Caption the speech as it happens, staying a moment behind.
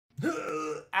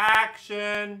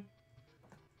Action!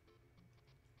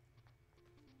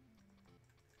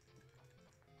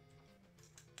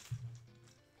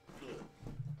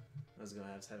 I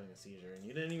was having a seizure, and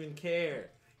you didn't even care.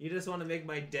 You just want to make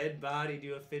my dead body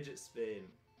do a fidget spin.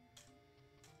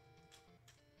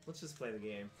 Let's just play the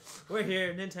game. We're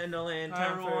here, Nintendo Land. Hi,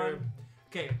 Time for... everyone.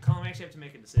 Okay, Colin, we actually have to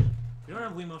make a decision. We don't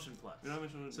have Wii Motion Plus. We don't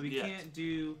have so we can't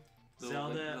do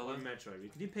Zelda or Zelda? Metroid. We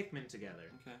can do Pikmin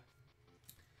together. Okay.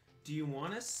 Do you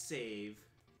want to save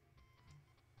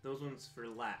those ones for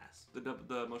last?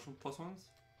 The Motion Plus ones?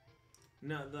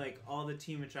 No, like all the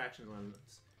Team Attractions ones.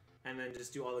 And then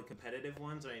just do all the competitive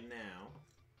ones right now.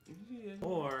 Yeah.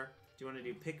 Or do you want to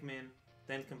do Pikmin,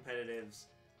 then competitives,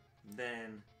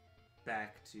 then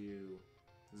back to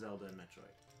Zelda and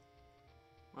Metroid?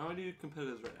 Why don't we do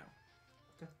competitives right now?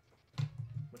 Okay.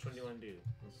 Which one do you want to do?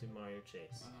 Let's do Mario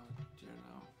Chase. Dear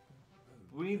no.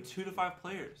 We need 2 to 5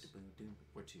 players.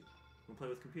 We're 2. We'll play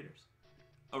with computers.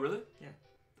 Oh, really? Yeah.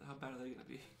 How bad are they gonna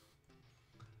be?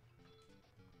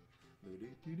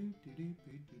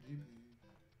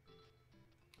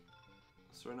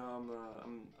 So right now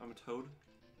I'm a Toad.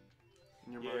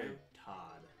 And you're Mario.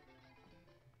 Todd.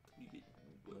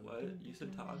 What? You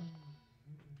said Todd?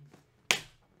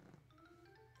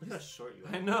 Look how short you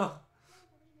are. I know.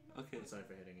 Okay. Sorry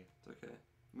for hitting you. It's okay.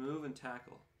 Move and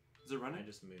tackle. Is it running? I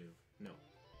just move. No.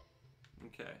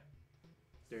 Okay.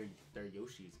 They're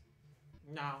Yoshis.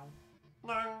 No.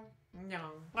 No.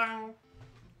 No. No.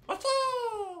 What's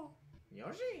up?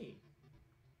 Yoshi.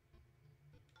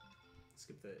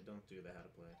 Skip the. Don't do the how to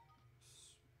play.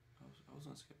 I was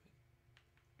gonna skip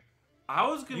it. I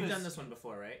was gonna. You've done this one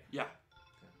before, right? Yeah. Okay.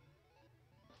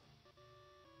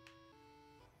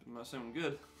 I'm not saying I'm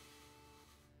good.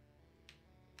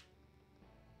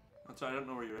 That's right. I don't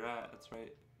know where you're at. That's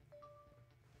right.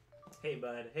 Hey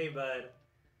bud. Hey bud.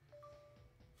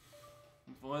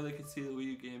 If only they could see the Wii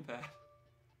U gamepad.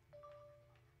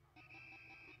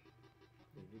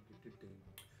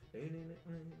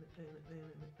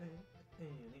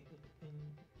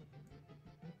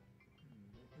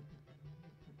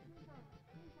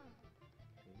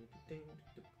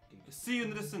 See you in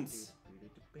the distance.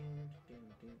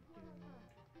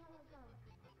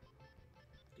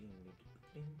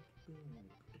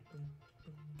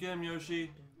 Get him,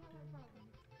 Yoshi.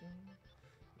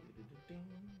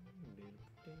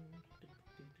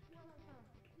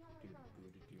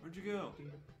 Where'd you go?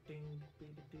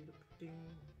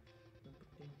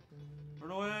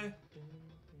 Run away.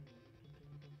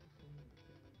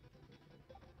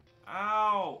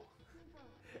 Ow!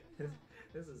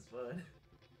 This is fun.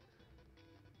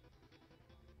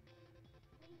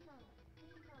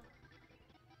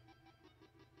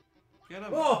 Get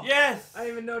him. Oh! Yes! I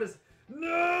didn't even notice.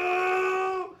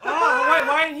 No! Oh,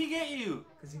 why didn't he get you?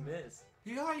 Because he missed.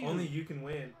 He got you. Only you can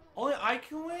win. Only I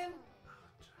can win?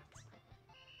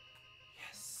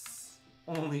 Yes.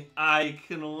 Only I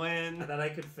can I win. thought I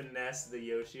could finesse the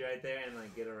Yoshi right there and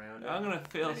like get around it. I'm gonna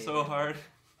fail And he so didn't. hard.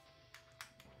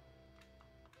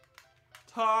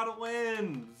 Todd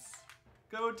wins.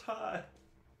 Go Todd.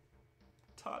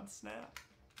 Todd snap.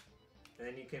 And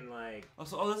then you can like Oh,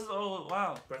 this is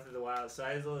wow. Breath of the Wild. So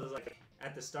I was like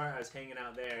at the start I was hanging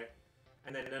out there,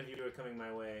 and then none of you were coming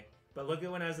my way. But look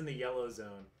at when I was in the yellow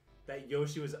zone. That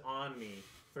Yoshi was on me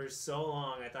for so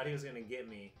long. I thought he was gonna get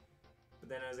me, but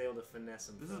then I was able to finesse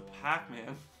him. This for is a long Pac-Man.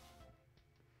 time.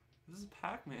 This is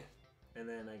Pac-Man. And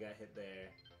then I got hit there.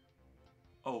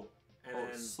 Oh. And Oh,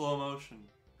 then slow motion.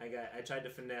 I tried to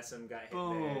finesse him, got hit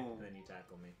Boom. there, and then you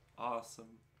tackled me.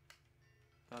 Awesome.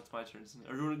 That's my turn.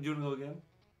 Are you wanna go again?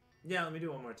 Yeah, let me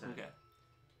do it one more time. Okay.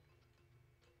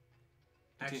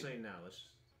 Actually, no. Let's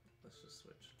just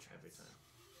switch every time.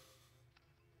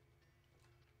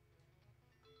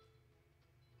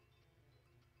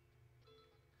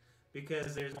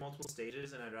 Because there's multiple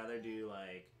stages, and I'd rather do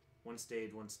like one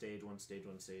stage, one stage, one stage,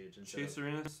 one stage, instead Chase of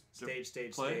arenas.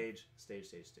 stage, play?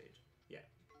 stage. Yeah.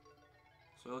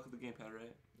 So I look at the gamepad,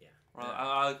 right? Yeah. Or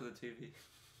I look at the TV.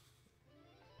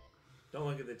 Don't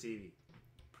look at the TV.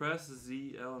 Press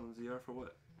Z, L, and ZR for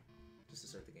what? Just to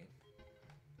start the game.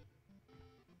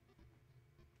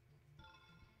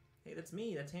 Hey, that's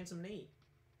me. That's Handsome Nate.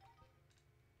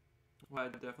 Well, I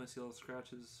definitely see all the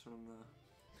scratches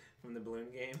from the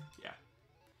balloon game. Yeah.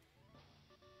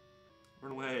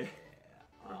 Run away.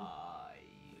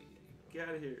 Get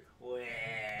out of here.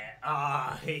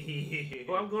 Oh,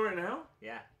 I'm going right now?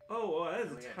 Yeah. Oh, that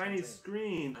is Only a got tiny 10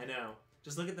 screen. I know.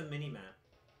 Just look at the mini map.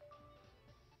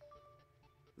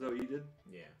 Is that what you did?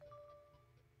 Yeah.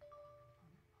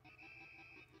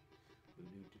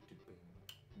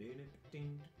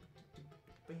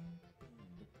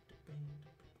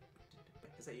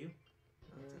 Is that you?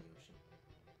 No, it's a Yoshi.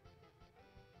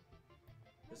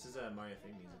 This is Mario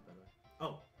 3 music, by the way.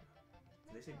 Oh!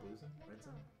 Did they say blue zone? Red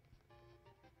zone?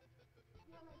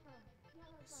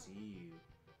 I see you.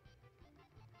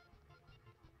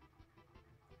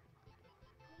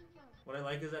 What I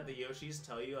like is that the Yoshis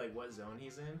tell you like what zone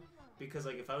he's in, because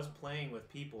like if I was playing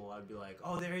with people, I'd be like,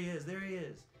 oh, there he is, there he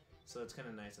is. So it's kind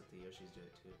of nice that the Yoshis do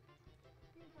it too.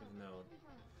 Even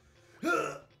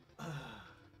though,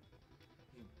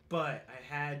 but I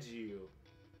had you.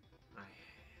 I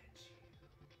had you.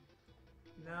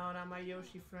 No, not my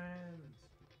Yoshi friends.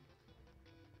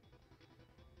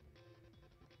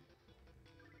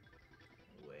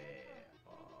 Where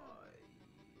are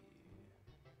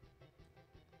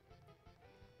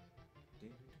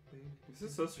you? This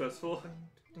is so stressful.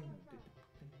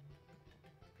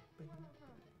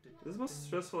 This is the most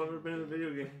stressful I've ever been in a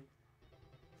video game.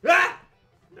 Ah!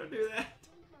 Don't do that.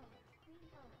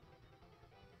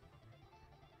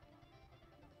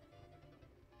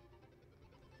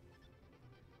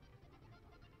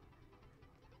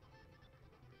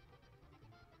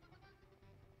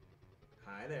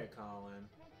 Hi there, Collin.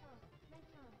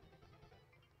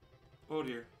 Oh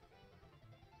dear.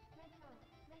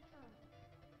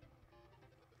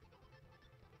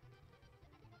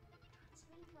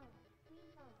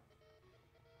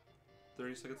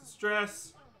 "30 seconds of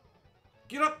stress.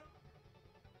 Get up!"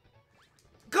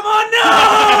 Come on,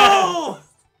 no!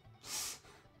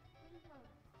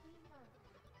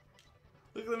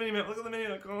 Look at the mini map. Look at the mini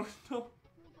map. Go on. No.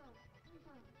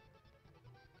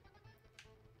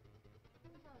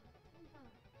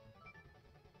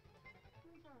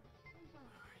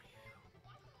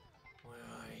 Where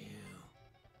are you?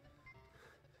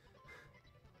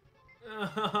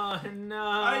 Oh no!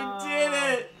 I did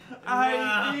it!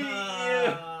 I beat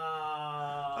you!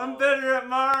 I'm better at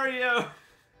Mario!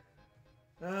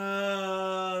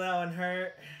 Oh, that one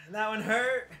hurt. That one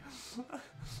hurt.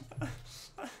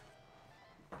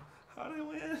 How did I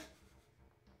win?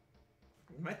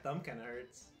 My thumb kind of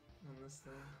hurts on this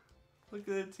thing. Look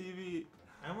at the TV.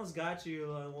 I almost got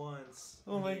you once.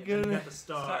 Oh my You goodness. got the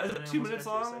star. Is and it I 2 almost minutes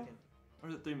got you a long? second. Or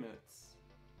is it 3 minutes?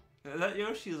 That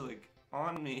Yoshi's like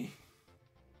on me.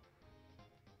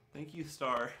 Thank you,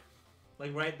 Star.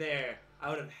 Like right there, I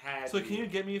would have had So you. can you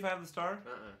get me if I have the star?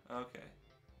 Okay.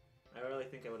 I really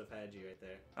think I would have had you right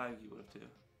there. I think you would have too.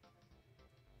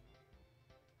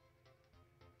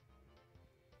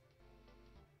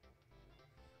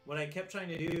 What I kept trying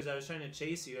to do is I was trying to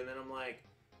chase you, and then I'm like,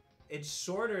 it's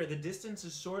shorter, the distance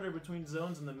is shorter between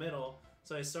zones in the middle,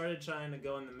 so I started trying to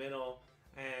go in the middle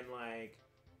and like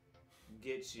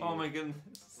get you. Oh my goodness.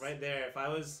 Right there. If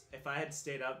I had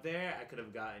stayed up there, I could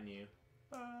have gotten you.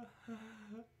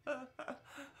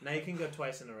 Now you can go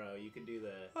twice in a row. You could do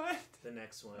the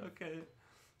next one. Okay.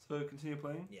 So continue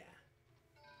playing? Yeah.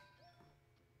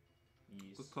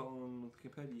 Yes. With Collin with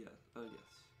Keypad? Yeah.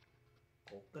 Yes.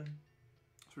 Open.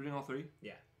 So we're doing all 3?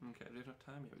 Yeah. Okay. Do we have enough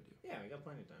time? Yeah, we do. Yeah, we got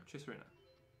plenty of time. Chase Arena.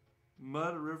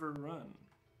 Mud River Run.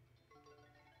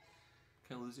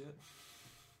 Can I lose yet?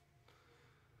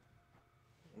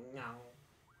 No.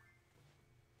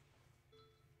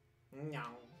 No.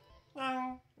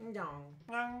 No. No.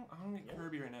 No. I don't get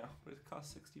Kirby right now, but it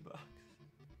costs $60.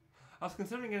 I was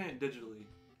considering getting it digitally,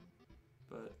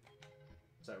 but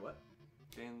Sorry, what?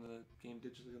 getting the game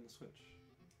digitally on the Switch.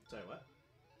 Sorry, what?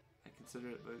 I consider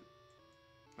it, but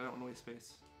I don't want to waste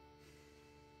space.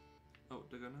 Oh,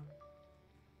 did I go now?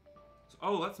 So,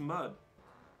 oh, that's mud.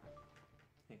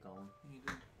 Hey, Collin. You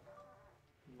did.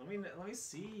 Let me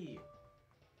see.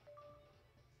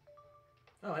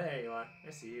 Oh, there you are.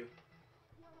 I see you.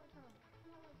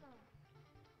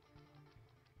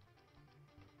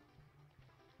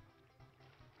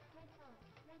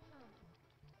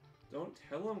 Don't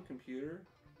tell him, computer.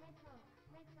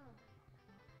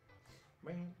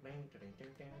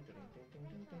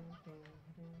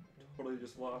 Totally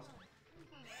just lost.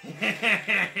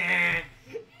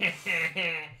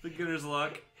 Beginner's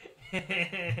luck. I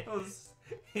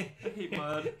hate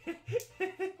mud.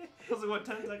 That was like, what,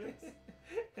 10 seconds?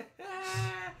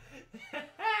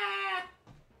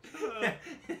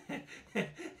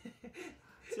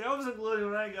 See, I wasn't gloating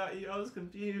when I got you. I was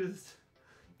confused.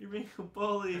 You're being a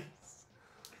bully.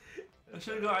 I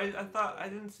should have gone. I thought I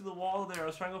didn't see the wall there. I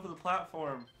was trying to go for the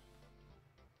platform.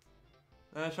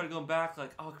 And I tried going back,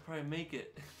 like, oh, I could probably make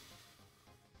it.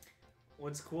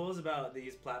 What's cool is about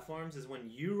these platforms is when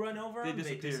you run over them,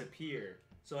 they disappear.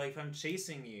 So, like, if I'm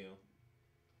chasing you,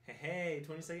 hey,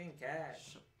 20-second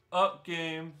catch. Shut up,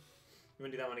 game. You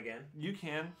want to do that one again? You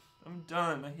can. I'm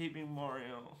done. I hate being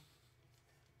Mario.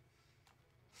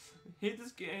 I hate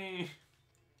this game.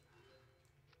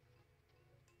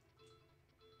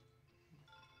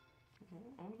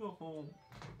 I want to go home.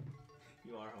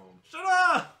 You are home. Shut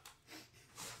up!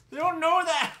 They don't know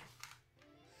that!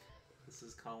 This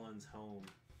is Collin's home.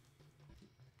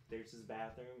 There's his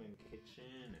bathroom and kitchen,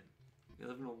 and They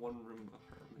live in a one-room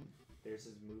apartment. there's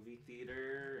his movie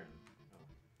theater, and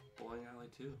Bowling alley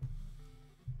too.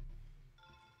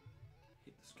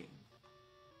 Hate this game.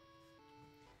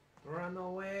 run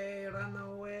away, run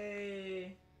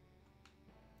away.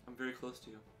 I'm very close to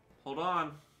you. Hold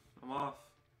on. I'm off.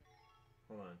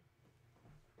 Hold on.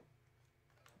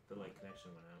 The light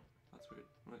connection went out. That's weird.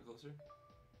 I'm get closer.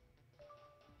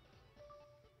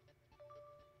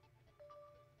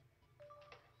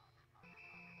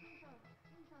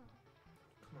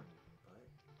 Come on, you bud.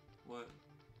 What?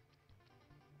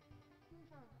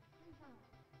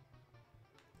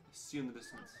 I see you in the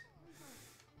distance.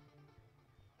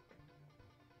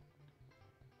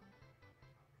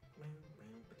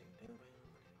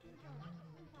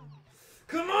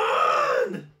 Come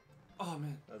on! Oh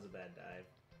man. That was a bad dive.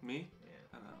 Me? Yeah.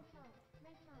 I know.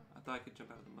 I thought I could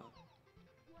jump out of the mud.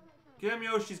 Get him,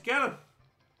 Yoshis! Get him!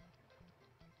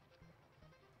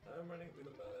 I'm running through the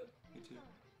mud. Me too.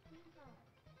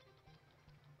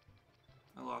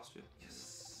 I lost you.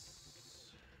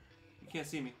 Yes. You can't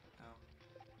see me.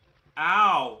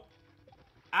 Ow.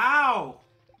 Ow!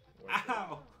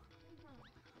 Ow!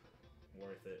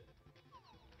 Worth it.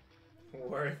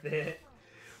 Worth it.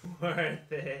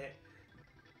 Worth it.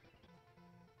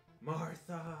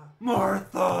 Martha.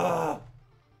 Martha!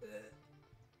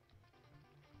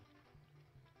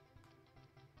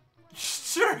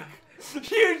 Jerk!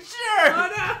 You jerk!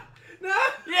 Oh no! No!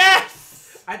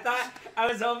 Yes! I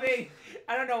was hoping,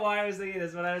 I don't know why I was thinking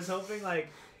this, but I was hoping like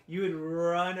you would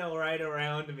run right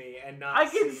around me and not I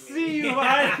can see see you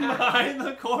behind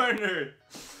the corner.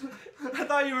 I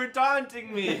thought you were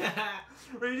taunting me.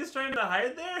 Were you just trying to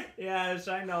hide there? Yeah, I was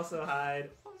trying to also hide.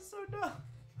 I'm so dumb.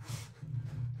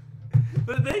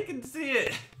 But they can see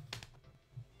it.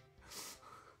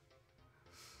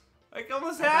 I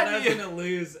almost I thought I had was you. gonna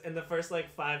lose in the first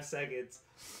like 5 seconds.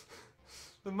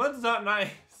 The mud's not nice.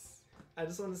 I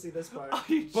just want to see this part. Oh,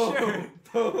 you boom,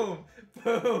 jerk. boom,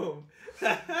 boom.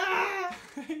 I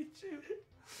hate you.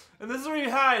 And this is where you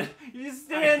hide. You just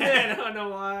stand I there. don't know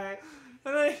why.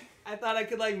 And I thought I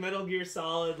could like Metal Gear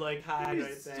Solid like hide you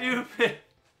right there. stupid.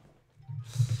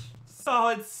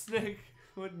 Solid Snake.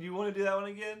 What, do you want to do that one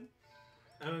again?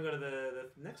 I'm gonna go to the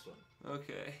next one.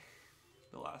 Okay.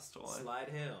 The last one. Slide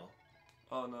Hill.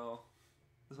 Oh no.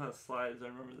 This one has slides. I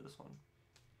remember this one.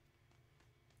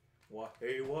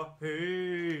 Wahey,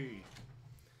 wahey.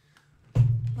 Look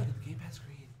at the gamepad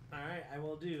screen. Alright, I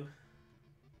will do.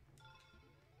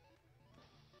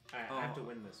 Alright, I have to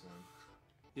win this one.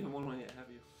 You haven't won one yet, have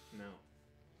you? No.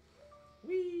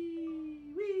 Wee,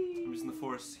 wee. I'm using the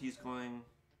force. He's going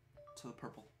to the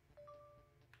purple.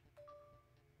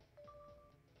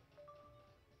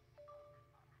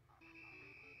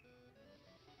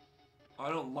 I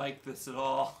don't like this at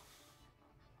all.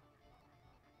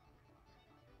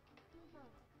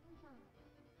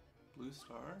 Blue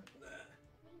star?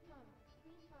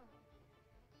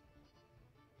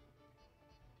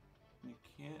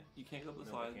 You can't go up the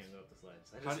No, slides. I can't go up the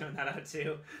slides. I How just do- found that out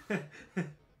too.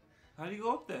 How do you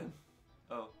go up then?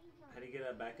 Oh, How do you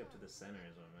get back up to the center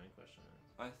is what my question is.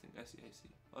 I see.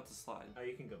 Oh, that's a slide. Oh,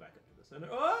 you can go back up to the center.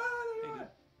 Oh, Hey, there you dude. are.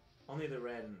 Only the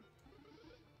red and...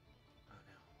 Oh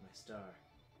no, my star.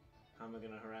 How am I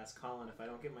gonna harass Collin if I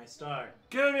don't get my star?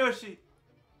 Get him, Yoshi!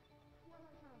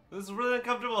 This is really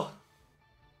uncomfortable.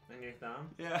 And your thumb?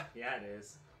 Yeah. Yeah, it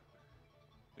is.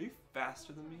 Are you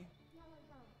faster than me?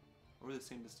 Or we're the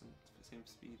same distance, same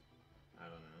speed? I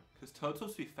don't know. Because Toad's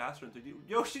supposed to be faster in 3D.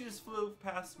 Yoshi just flew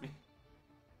past me.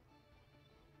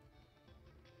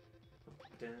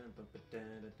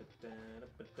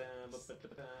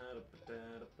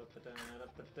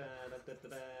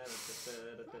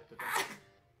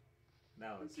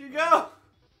 That was Where'd you go?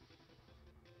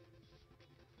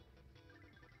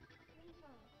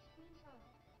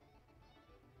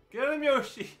 Get him,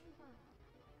 Yoshi!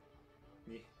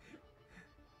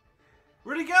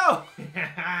 Where'd he go?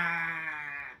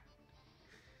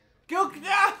 Go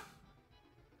now!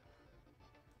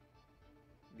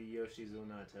 The Yoshis will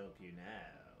not help you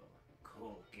now,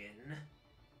 Colkin.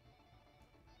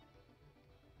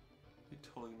 You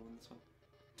totally gonna win this one.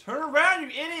 Turn around, you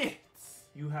idiots!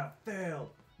 You have failed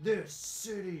this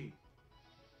city.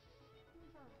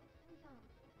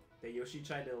 The Yoshi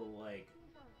tried to like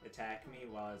attack me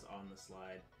while I was on the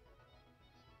slide.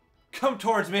 Come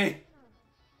towards me!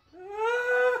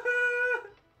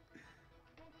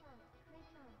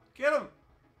 Get him!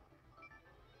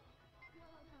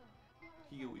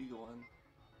 Eagle one.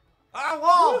 Ah,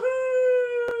 wall!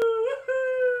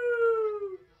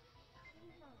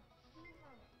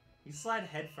 You slide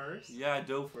head first? Yeah, I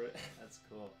dove for it. That's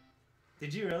cool.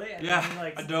 Did you really? And Yeah, then you,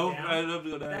 like, I dove. down? I dove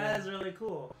to go down. That is really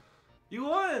cool. You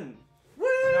won. Woo!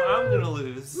 Now I'm gonna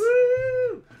lose.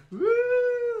 Woo!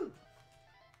 Woo!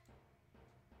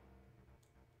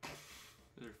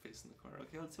 They're facing the car.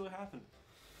 Okay, let's see what happened.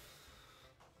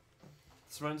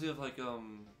 This reminds me of like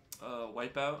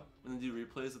Wipeout when they do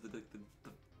replays of the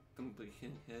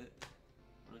hitting hit.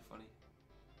 Really funny.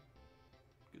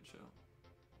 Good show.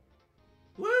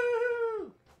 Woo!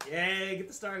 Yay! Get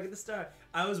the star! Get the star!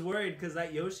 I was worried because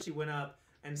that Yoshi went up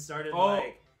and started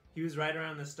he was right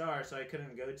around the star, so I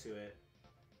couldn't go to it.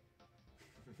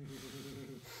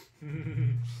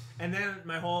 And then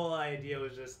my whole idea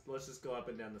was just let's just go up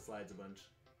and down the slides a bunch.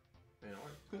 And it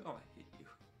worked. Oh, I hate you.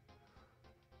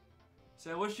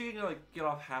 See, I wish you could like get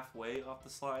off halfway off the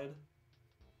slide.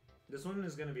 This one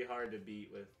is gonna be hard to beat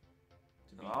with.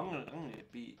 No, I'm gonna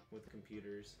get beat with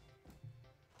computers.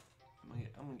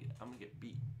 I'm gonna get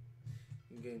beat.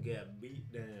 You're gonna get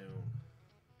beat down.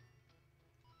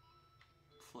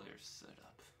 Player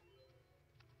setup.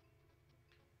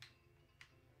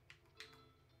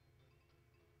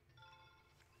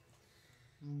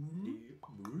 I'm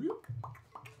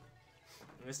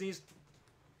gonna sneeze.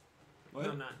 What?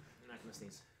 No, I'm not gonna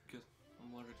sneeze. Good.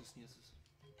 I'm allergic to sneezes.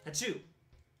 Achoo!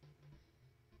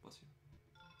 Bless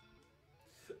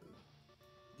you.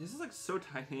 This is like so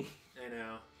tiny. I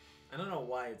know. I don't know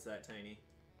why it's that tiny.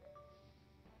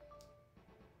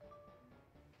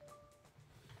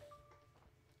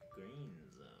 Green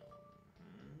zone.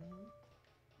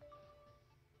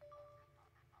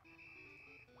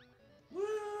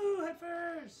 Woo! Head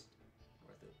first!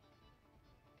 Worth it.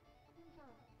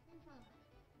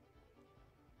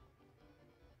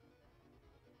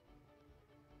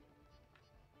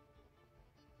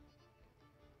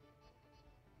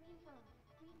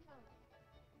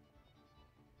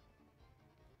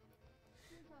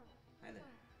 Hi there.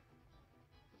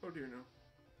 Oh dear no.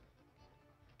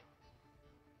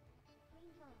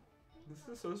 This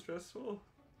is so stressful.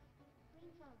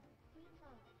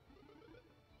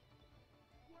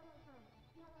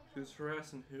 Who's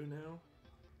harassing who now?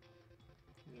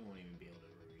 You won't even be able to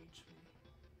reach me.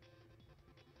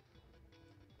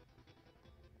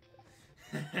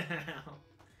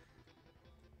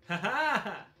 Ha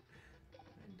ha!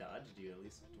 I dodged you at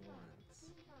least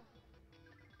once.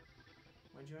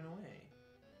 Why'd you run away?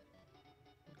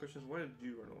 The question is, why did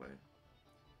you run away?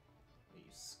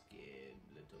 You scared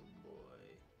little boy.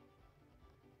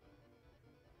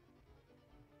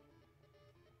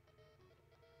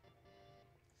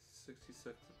 $60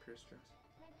 seconds of pure stress.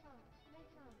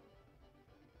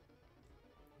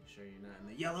 You sure you're not in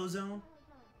the yellow zone?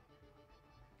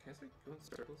 Can I say go in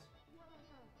circles?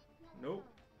 Nope.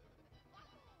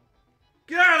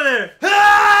 Get out of there!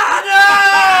 Ah, no!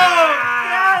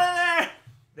 Get out of there!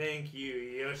 Thank you,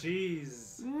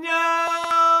 Yoshis. No!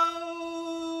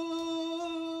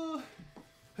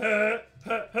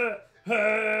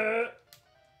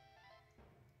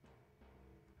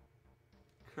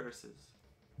 Curses.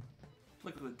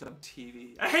 Look at the dumb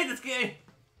TV. I hate this game!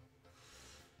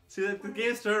 See, like, the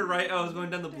game started right, I was going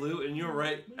down the blue, and you were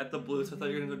right at the blue, so I thought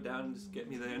you were gonna go down and just get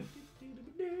me then.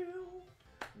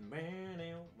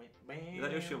 Yeah,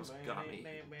 that Yoshi almost got me.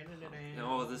 And,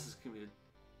 oh, this is gonna be the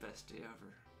best day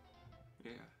ever.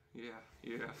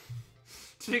 Yeah.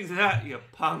 Take that, you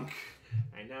punk.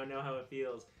 I now know how it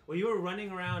feels. Well, you were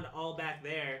running around all back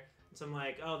there, so I'm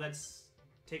like, oh, that's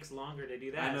takes longer to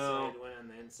do that. I know. So I went on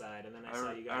the inside, and then I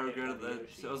saw you got I hit by regretted the that.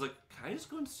 Yoshi. So I was like, can I just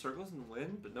go in circles and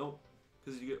win? But nope,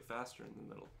 because you get faster in the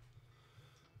middle.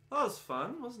 That was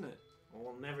fun, wasn't it?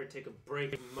 We'll never take a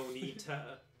break,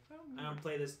 Monita. I don't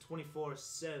play this 24/7.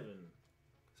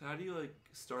 So how do you like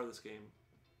start this game?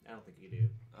 I don't think you do.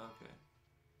 Okay.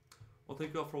 Well,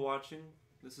 thank you all for watching.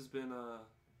 This has been a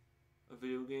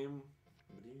video game.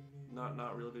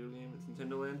 Not real video game. It's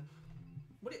Nintendo Land.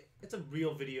 What? It's a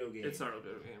real video game. It's not a real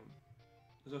video game.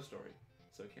 There's no story,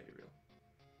 so it can't be real.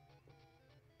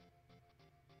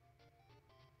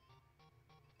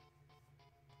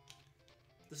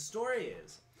 The story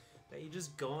is that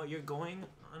you're going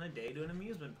on a day to an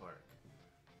amusement park.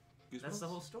 That's the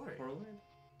whole story. Horrorland?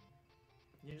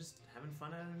 You're just having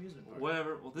fun at an amusement park.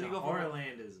 Whatever. Well, then you go for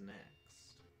Horrorland is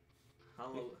next.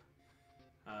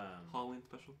 Halloween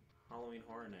special. Halloween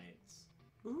Horror Nights.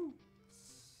 Ooh.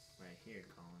 Right here,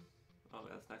 Colin. Oh,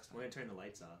 that's next time. We're gonna turn the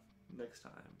lights off. Next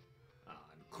time. On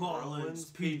Collin's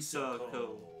Pizza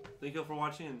Co. Thank you all for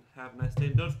watching and have a nice day.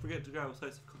 And don't forget to grab a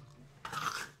slice of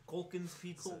Colkin's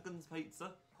Pizza. Colkin's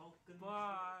Pizza.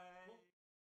 Bye.